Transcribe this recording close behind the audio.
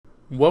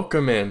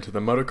Welcome into the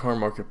Motorcar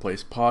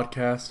Marketplace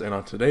podcast, and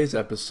on today's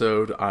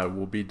episode, I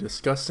will be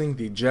discussing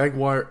the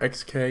Jaguar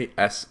XK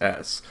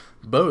SS,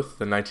 both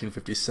the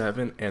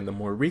 1957 and the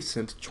more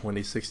recent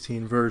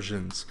 2016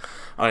 versions.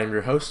 I am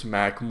your host,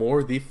 Mac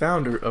Moore, the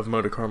founder of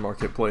Motorcar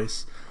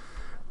Marketplace,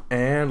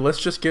 and let's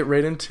just get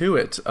right into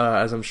it.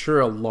 As I'm sure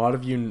a lot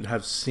of you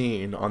have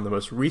seen on the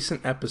most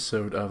recent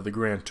episode of the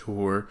Grand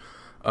Tour,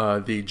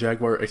 the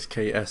Jaguar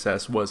XK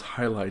SS was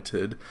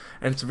highlighted,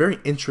 and it's a very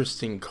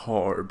interesting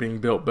car being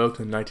built both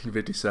in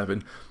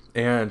 1957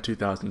 and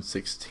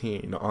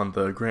 2016. On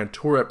the Grand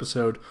Tour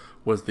episode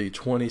was the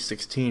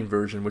 2016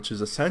 version, which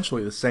is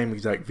essentially the same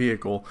exact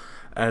vehicle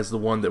as the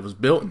one that was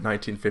built in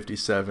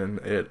 1957.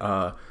 It,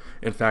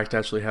 in fact,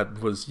 actually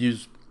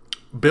was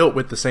built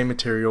with the same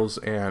materials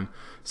and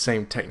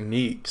same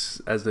techniques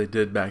as they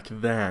did back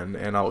then,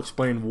 and I'll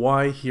explain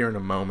why here in a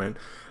moment.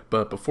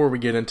 But before we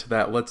get into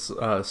that, let's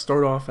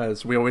start off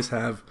as we always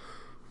have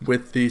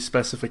with the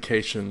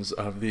specifications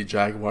of the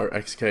Jaguar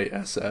XK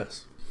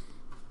SS.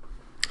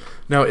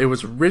 Now, it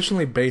was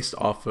originally based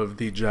off of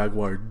the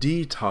Jaguar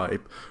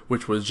D-Type,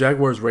 which was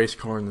Jaguar's race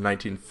car in the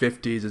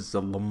 1950s. It's a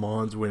Le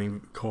Mans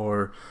winning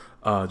car,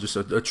 just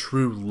a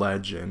true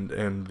legend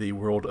in the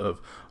world of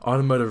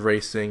automotive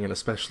racing, and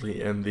especially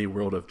in the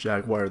world of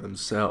Jaguar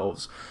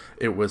themselves.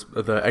 It was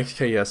the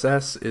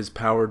XKSS is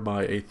powered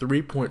by a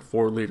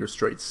 3.4 liter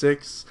straight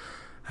six,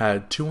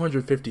 had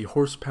 250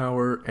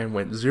 horsepower, and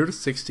went 0 to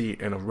 60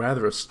 in a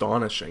rather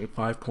astonishing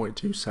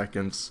 5.2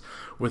 seconds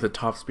with a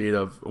top speed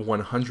of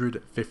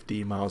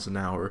 150 miles an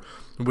hour,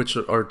 which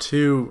are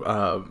two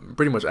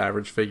pretty much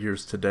average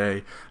figures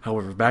today.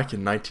 However, back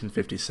in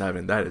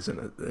 1957, that is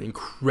an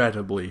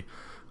incredibly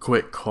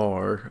quick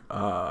car,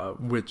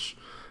 which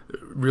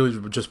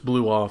really just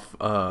blew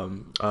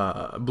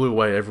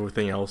away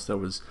everything else that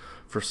was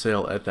for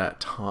sale at that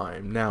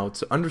time. Now,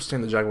 to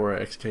understand the Jaguar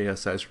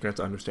XKSS, you're going to have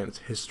to understand its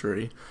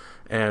history,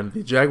 and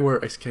the Jaguar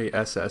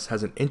XKSS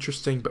has an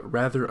interesting but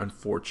rather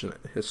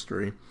unfortunate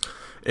history.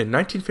 In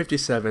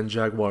 1957,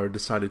 Jaguar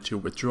decided to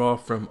withdraw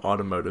from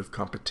automotive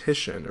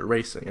competition, or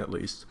racing at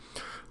least,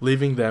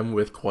 leaving them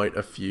with quite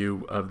a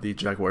few of the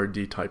Jaguar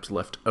D-types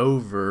left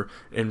over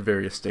in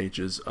various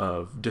stages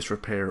of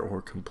disrepair or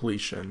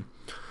completion.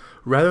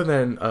 Rather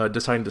than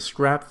deciding to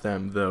scrap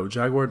them, though,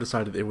 Jaguar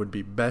decided it would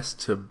be best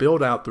to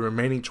build out the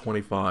remaining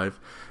 25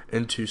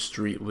 into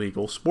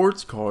street-legal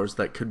sports cars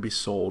that could be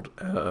sold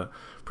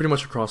pretty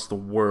much across the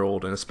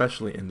world, and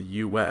especially in the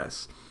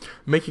U.S.,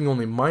 making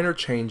only minor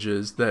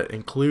changes that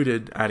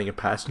included adding a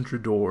passenger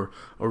door,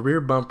 a rear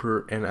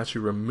bumper, and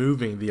actually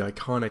removing the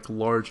iconic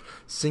large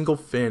single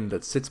fin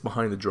that sits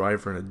behind the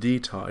driver in a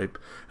D-Type,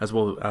 as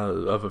well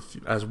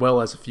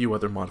as a few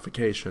other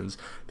modifications.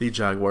 The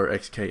Jaguar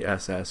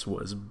XKSS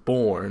was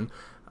born.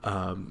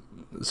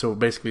 So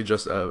basically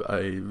just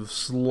a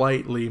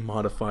slightly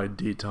modified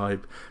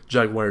D-Type.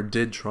 Jaguar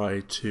did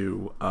try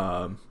to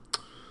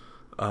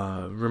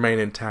remain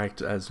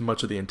intact as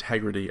much of the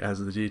integrity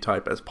as the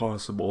D-Type as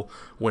possible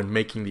when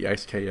making the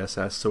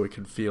XKSS, so it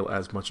could feel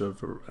as much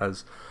of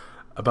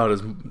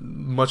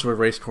a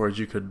race car as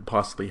you could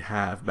possibly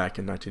have back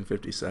in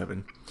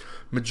 1957.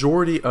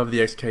 Majority of the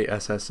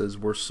XKSSs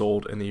were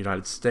sold in the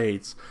United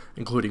States,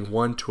 including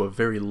one to a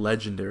very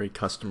legendary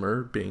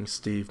customer, being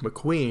Steve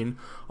McQueen,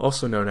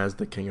 also known as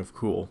the King of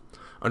Cool.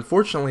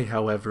 Unfortunately,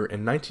 however,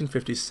 in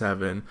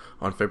 1957,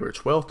 on February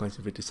 12th,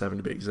 1957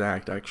 to be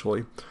exact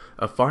actually,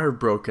 a fire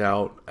broke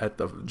out at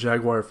the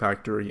Jaguar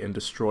factory and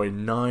destroyed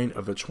 9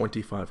 of the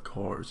 25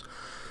 cars.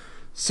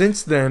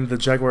 Since then, the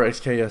Jaguar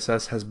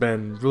XKSS has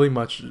been really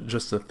much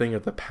just a thing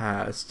of the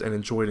past and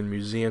enjoyed in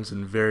museums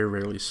and very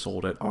rarely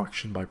sold at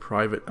auction by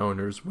private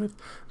owners,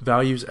 with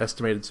values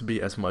estimated to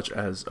be as much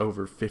as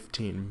over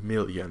 $15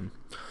 million.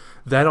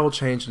 That all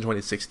changed in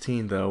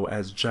 2016, though,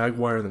 as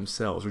Jaguar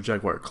themselves, or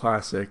Jaguar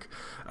Classic,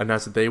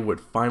 announced that they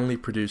would finally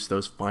produce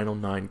those final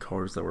 9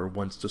 cars that were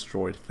once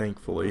destroyed,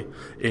 thankfully,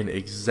 in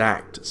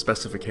exact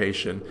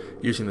specification,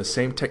 using the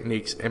same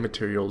techniques and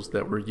materials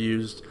that were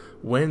used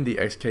when the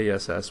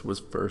XKSS was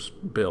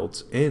first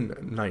built in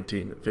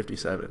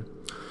 1957.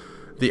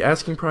 The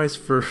asking price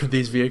for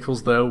these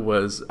vehicles, though,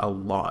 was a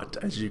lot,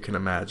 as you can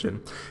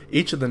imagine.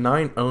 Each of the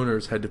 9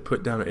 owners had to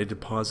put down a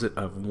deposit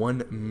of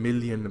 £1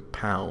 million,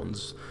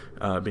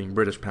 being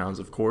British pounds,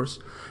 of course.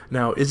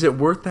 Now, is it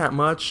worth that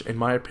much? In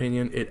my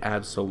opinion, it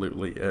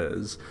absolutely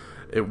is.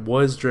 It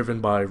was driven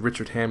by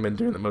Richard Hammond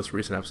during the most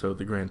recent episode of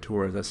the Grand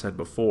Tour, as I said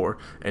before,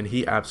 and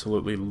he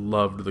absolutely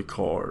loved the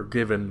car,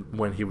 given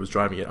when he was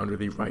driving it under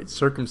the right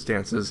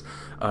circumstances.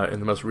 In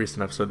the most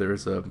recent episode,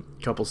 there's a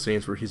couple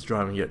scenes where he's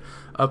driving it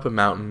up a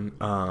mountain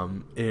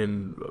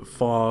in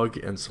fog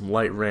and some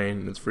light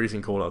rain, and it's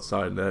freezing cold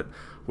outside. That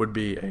would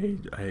be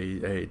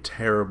a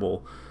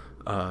terrible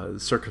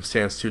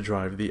circumstance to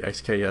drive the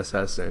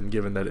XKSS in,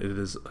 given that it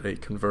is a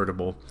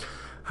convertible.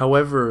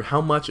 However,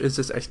 how much is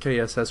this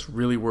XKSS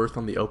really worth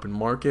on the open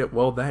market?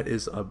 Well, that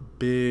is a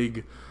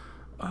big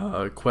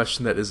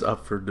question that is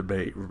up for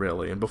debate,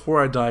 really. And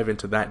before I dive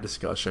into that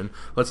discussion,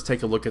 let's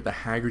take a look at the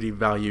Hagerty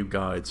value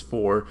guides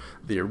for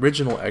the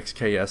original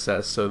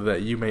XKSS so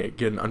that you may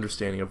get an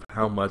understanding of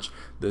how much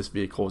this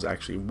vehicle is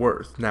actually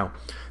worth. Now,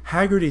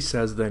 Hagerty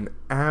says that an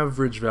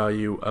average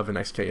value of an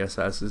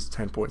XKSS is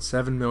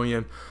 $10.7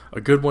 million,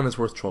 a good one is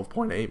worth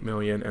 $12.8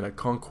 million, and a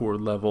Concours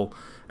level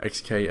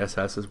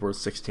XKSS is worth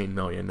 $16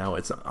 million. Now,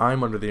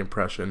 I'm under the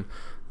impression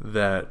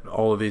that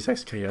all of these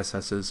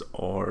XKSSs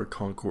are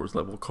Concours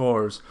level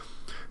cars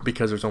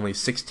because there's only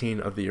 16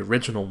 of the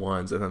original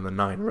ones and then the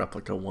 9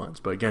 replica ones.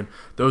 But again,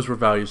 those were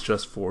values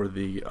just for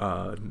the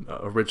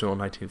original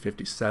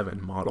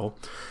 1957 model.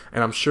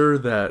 And I'm sure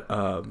that,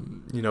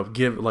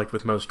 like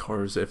with most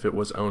cars, if it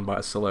was owned by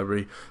a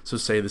celebrity, so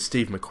say the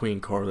Steve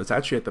McQueen car that's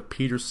actually at the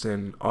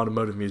Peterson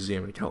Automotive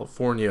Museum in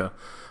California,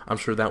 I'm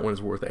sure that one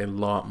is worth a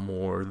lot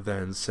more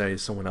than, say,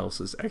 someone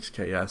else's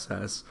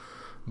XKSS.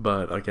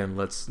 But again,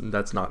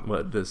 that's not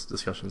what this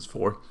discussion is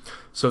for.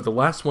 So the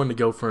last one to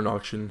go for an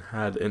auction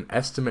had an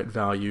estimate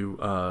value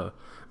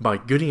by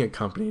Gooding &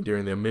 Company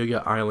during the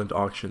Amelia Island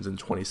auctions in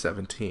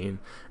 2017,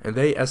 and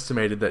they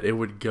estimated that it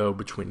would go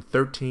between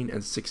 13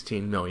 and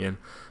 16 million.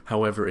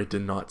 However, it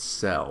did not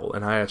sell,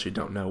 and I actually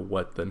don't know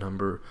what the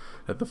number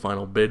that the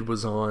final bid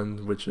was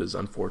on, which is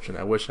unfortunate.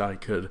 I wish I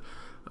could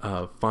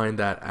find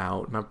that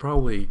out, and I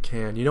probably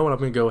can. You know what? I'm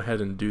going to go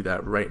ahead and do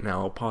that right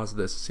now. I'll pause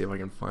this to see if I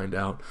can find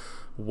out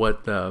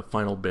what the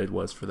final bid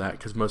was for that,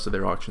 because most of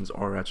their auctions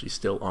are actually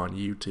still on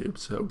YouTube.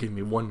 So give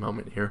me one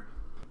moment here.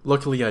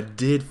 Luckily, I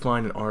did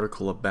find an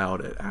article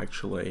about it,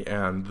 actually,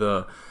 and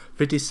the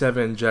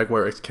 57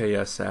 Jaguar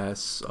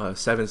XKSS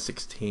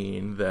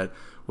 716 that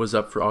was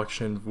up for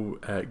auction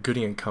at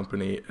Gooding &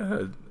 Company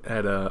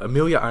at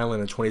Amelia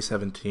Island in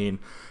 2017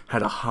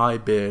 had a high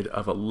bid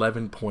of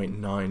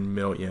 $11.9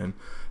 million.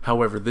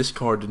 However, this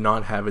car did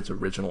not have its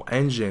original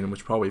engine,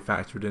 which probably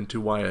factored into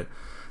why it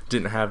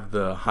didn't have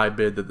the high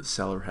bid that the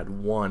seller had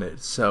wanted.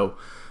 So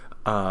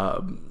at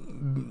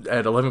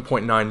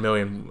 $11.9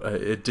 million,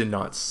 it did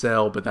not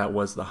sell, but that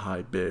was the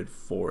high bid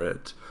for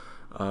it,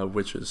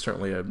 which is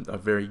certainly a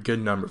very good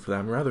number for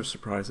that. I'm rather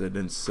surprised it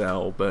didn't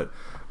sell, but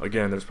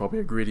again, there's probably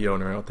a greedy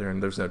owner out there,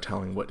 and there's no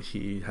telling what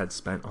he had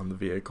spent on the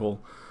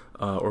vehicle.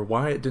 Or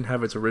why it didn't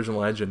have its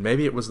original engine.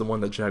 Maybe it was the one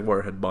that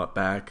Jaguar had bought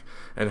back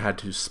and had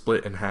to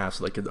split in half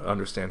so they could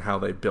understand how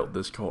they built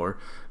this car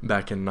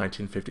back in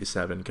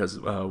 1957. Because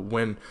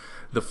when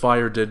the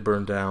fire did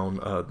burn down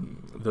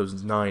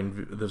those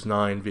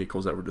nine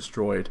vehicles that were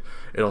destroyed,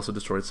 it also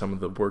destroyed some of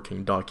the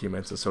working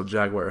documents, and so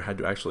Jaguar had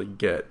to actually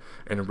get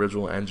an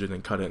original engine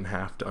and cut it in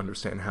half to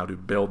understand how to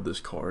build this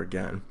car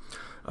again.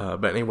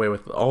 But anyway,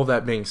 with all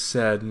that being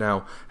said,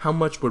 now, how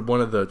much would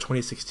one of the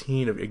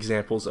 2016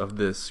 examples of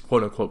this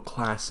quote-unquote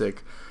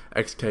classic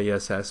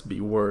XKSS be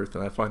worth?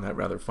 And I find that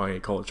rather funny. I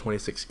call it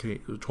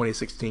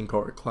 2016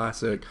 car a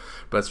classic,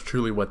 but that's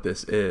truly what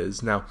this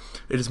is. Now,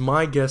 it is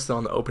my guess that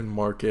on the open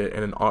market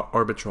and an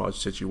arbitrage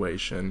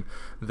situation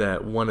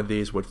that one of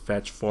these would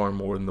fetch far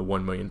more than the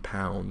 £1 million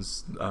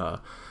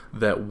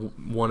that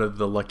one of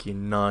the lucky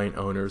 9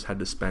 owners had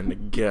to spend to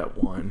get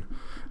one.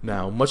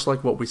 Now, much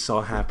like what we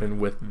saw happen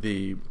with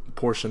the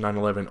Porsche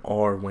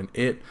 911R when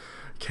it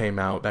came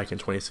out back in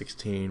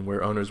 2016,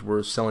 where owners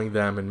were selling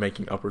them and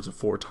making upwards of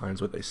 4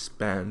 times what they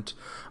spent,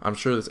 I'm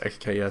sure this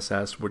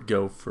XKSS would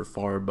go for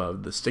far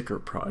above the sticker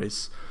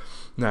price.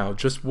 Now,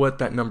 just what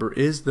that number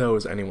is, though,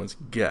 is anyone's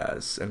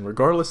guess, and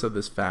regardless of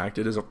this fact,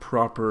 it is a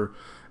proper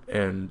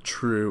and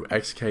true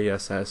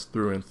XKSS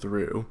through and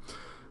through.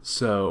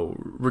 So,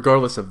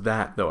 regardless of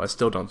that, though, I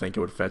still don't think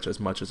it would fetch as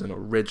much as an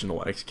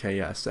original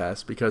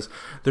XKSS, because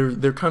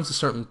there comes a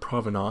certain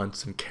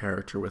provenance and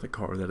character with a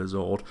car that is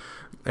old,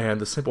 and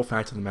the simple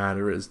fact of the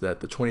matter is that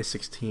the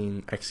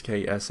 2016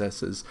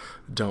 XKSSs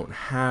don't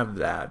have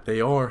that. They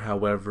are,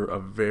 however, a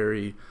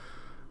very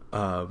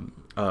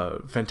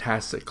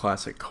fantastic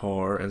classic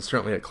car, and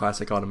certainly a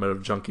classic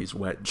automotive junkie's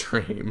wet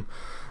dream.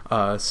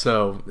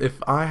 So,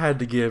 if I had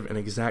to give an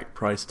exact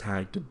price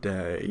tag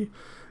today,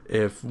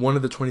 if one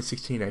of the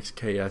 2016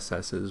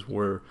 XKSSs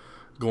were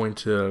going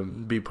to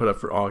be put up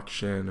for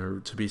auction or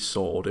to be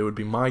sold, it would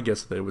be my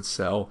guess that they would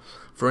sell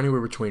for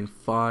anywhere between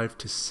 5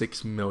 to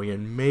 6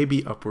 million,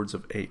 maybe upwards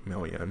of 8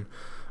 million.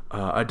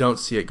 I don't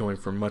see it going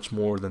for much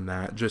more than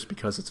that just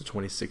because it's a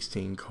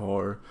 2016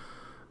 car.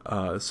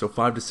 So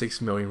 5 to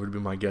 6 million would be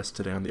my guess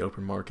today on the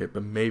open market,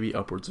 but maybe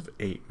upwards of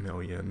 8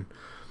 million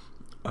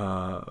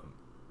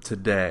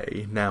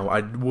today. Now, I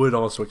would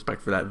also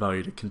expect for that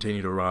value to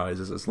continue to rise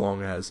as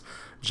long as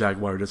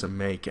Jaguar doesn't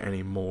make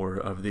any more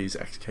of these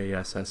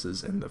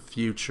XKSSs in the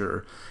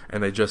future,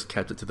 and they just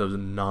kept it to those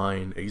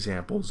 9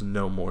 examples,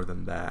 no more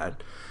than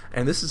that.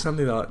 And this is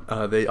something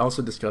that they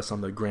also discussed on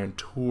the Grand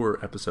Tour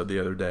episode the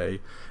other day,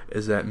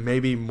 is that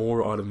maybe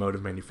more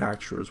automotive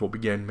manufacturers will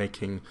begin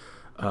making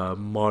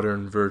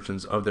modern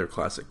versions of their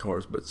classic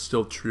cars, but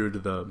still true to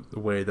the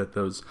way that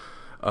those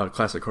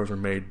classic cars were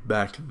made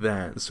back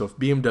then. So if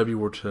BMW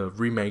were to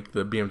remake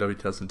the BMW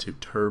 2002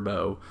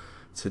 Turbo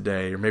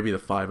today, or maybe the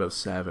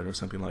 507 or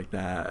something like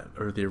that,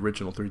 or the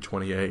original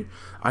 328,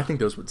 I think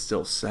those would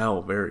still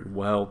sell very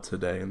well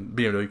today. And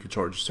BMW could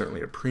charge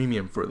certainly a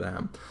premium for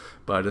them,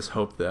 but I just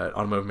hope that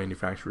automotive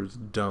manufacturers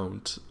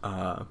don't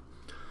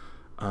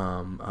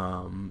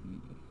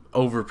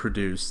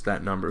overproduce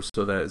that number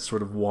so that it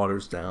sort of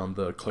waters down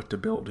the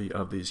collectability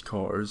of these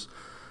cars.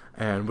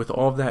 And with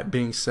all of that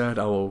being said,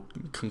 I will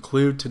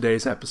conclude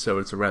today's episode.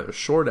 It's a rather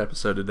short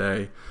episode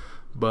today,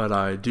 but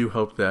I do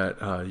hope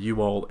that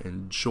you all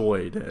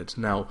enjoyed it.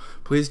 Now,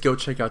 please go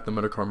check out the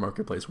Motorcar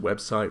Marketplace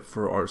website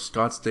for our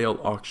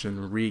Scottsdale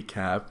auction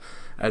recap,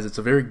 as it's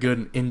a very good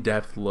and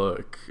in-depth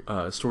look,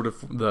 sort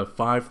of the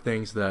 5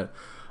 things that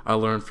I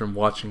learned from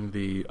watching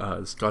the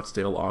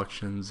Scottsdale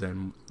auctions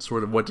and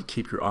sort of what to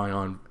keep your eye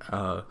on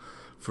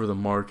for the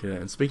market.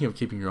 And speaking of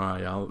keeping your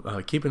eye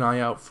out, keep an eye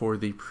out for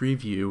the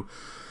preview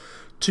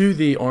to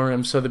the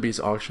RM Sotheby's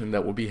auction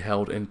that will be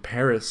held in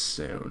Paris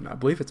soon. I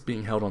believe it's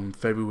being held on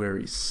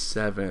February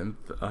 7th.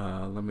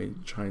 Let me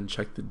try and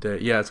check the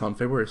date. Yeah, it's on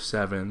February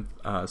 7th,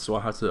 so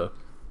I'll have to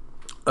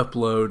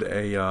upload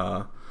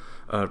a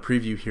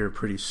preview here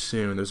pretty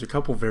soon. There's a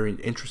couple very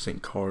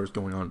interesting cars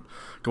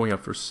going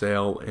up for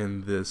sale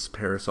in this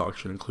Paris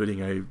auction,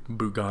 including a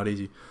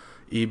Bugatti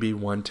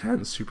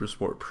EB110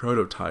 Supersport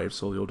prototype,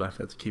 so you'll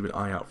definitely have to keep an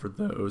eye out for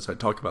those. I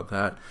talk about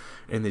that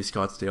in the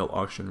Scottsdale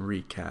auction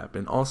recap.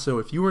 And also,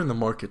 if you are in the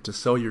market to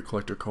sell your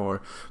collector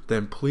car,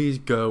 then please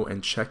go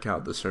and check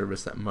out the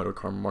service that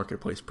Motorcar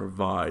Marketplace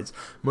provides.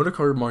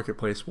 Motorcar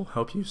Marketplace will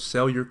help you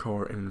sell your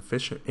car in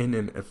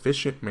an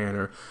efficient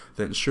manner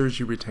that ensures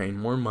you retain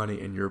more money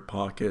in your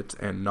pocket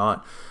and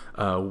not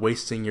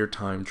wasting your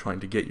time trying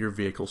to get your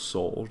vehicle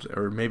sold,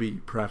 or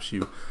maybe perhaps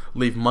you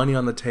leave money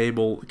on the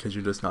table because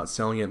you're just not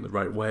selling it in the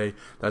right way.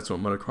 That's what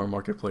Motorcar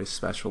Marketplace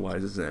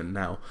specializes in.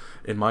 Now,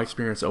 in my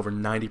experience, over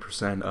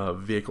 90% of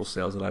vehicle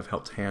sales that I've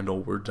helped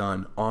handle were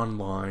done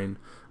online,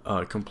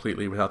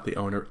 completely without the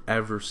owner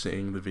ever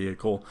seeing the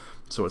vehicle.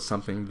 So it's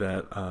something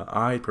that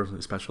I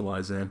personally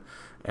specialize in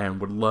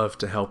and would love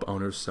to help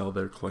owners sell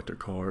their collector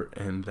car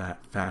in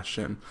that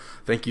fashion.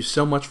 Thank you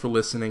so much for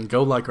listening.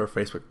 Go like our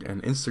Facebook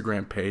and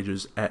Instagram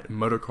pages at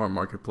Motorcar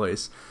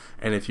Marketplace.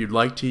 And if you'd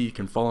like to, you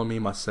can follow me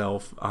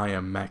myself. I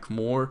am Mac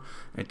Moore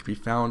and can be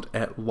found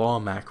at Law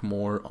Mac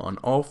Moore on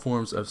all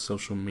forms of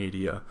social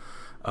media,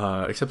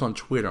 except on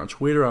Twitter. On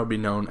Twitter, I'll be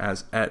known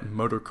as at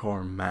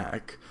Motorcar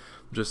Mac,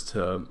 just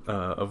to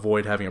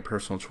avoid having a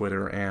personal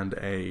Twitter and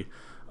a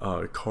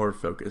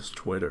car-focused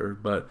Twitter.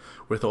 But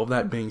with all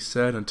that being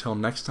said, until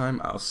next time,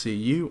 I'll see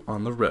you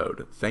on the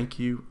road. Thank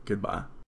you. Goodbye.